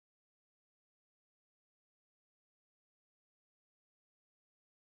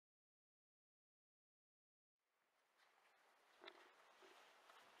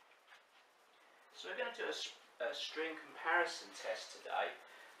So we're going to do a string comparison test today,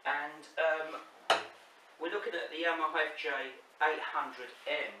 and we're looking at the Yamaha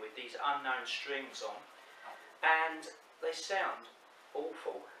FG800M with these unknown strings on, and they sound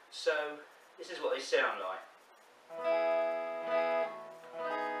awful. So this is what they sound like.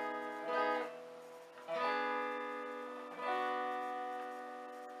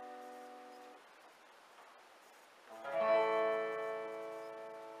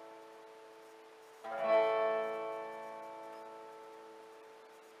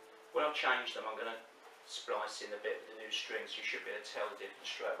 When I've changed them, I'm going to splice in a bit of the new strings. You should be able to tell the difference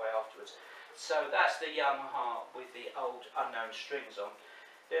straight away afterwards. So that's the Yamaha with the old unknown strings on.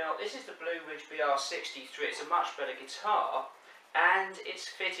 Now this is the Blue Ridge BR63. It's a much better guitar, and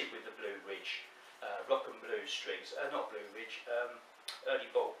it's fitted with the Blue Ridge rock and blues strings. Not Blue Ridge, early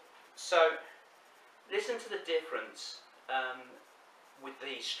ball. So listen to the difference with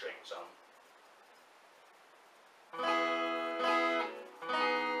these strings on.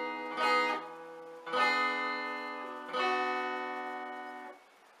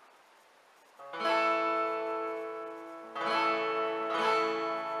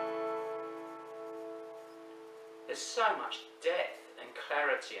 There's so much depth and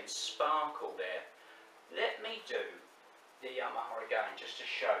clarity and sparkle there. Let me do the Yamaha again just to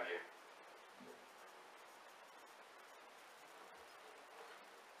show you.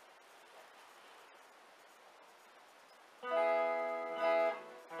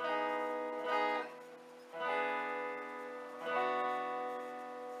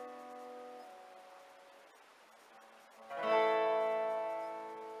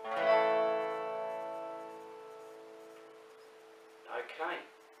 Okay,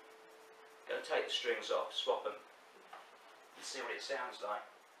 going to take the strings off, swap them, and see what it sounds like.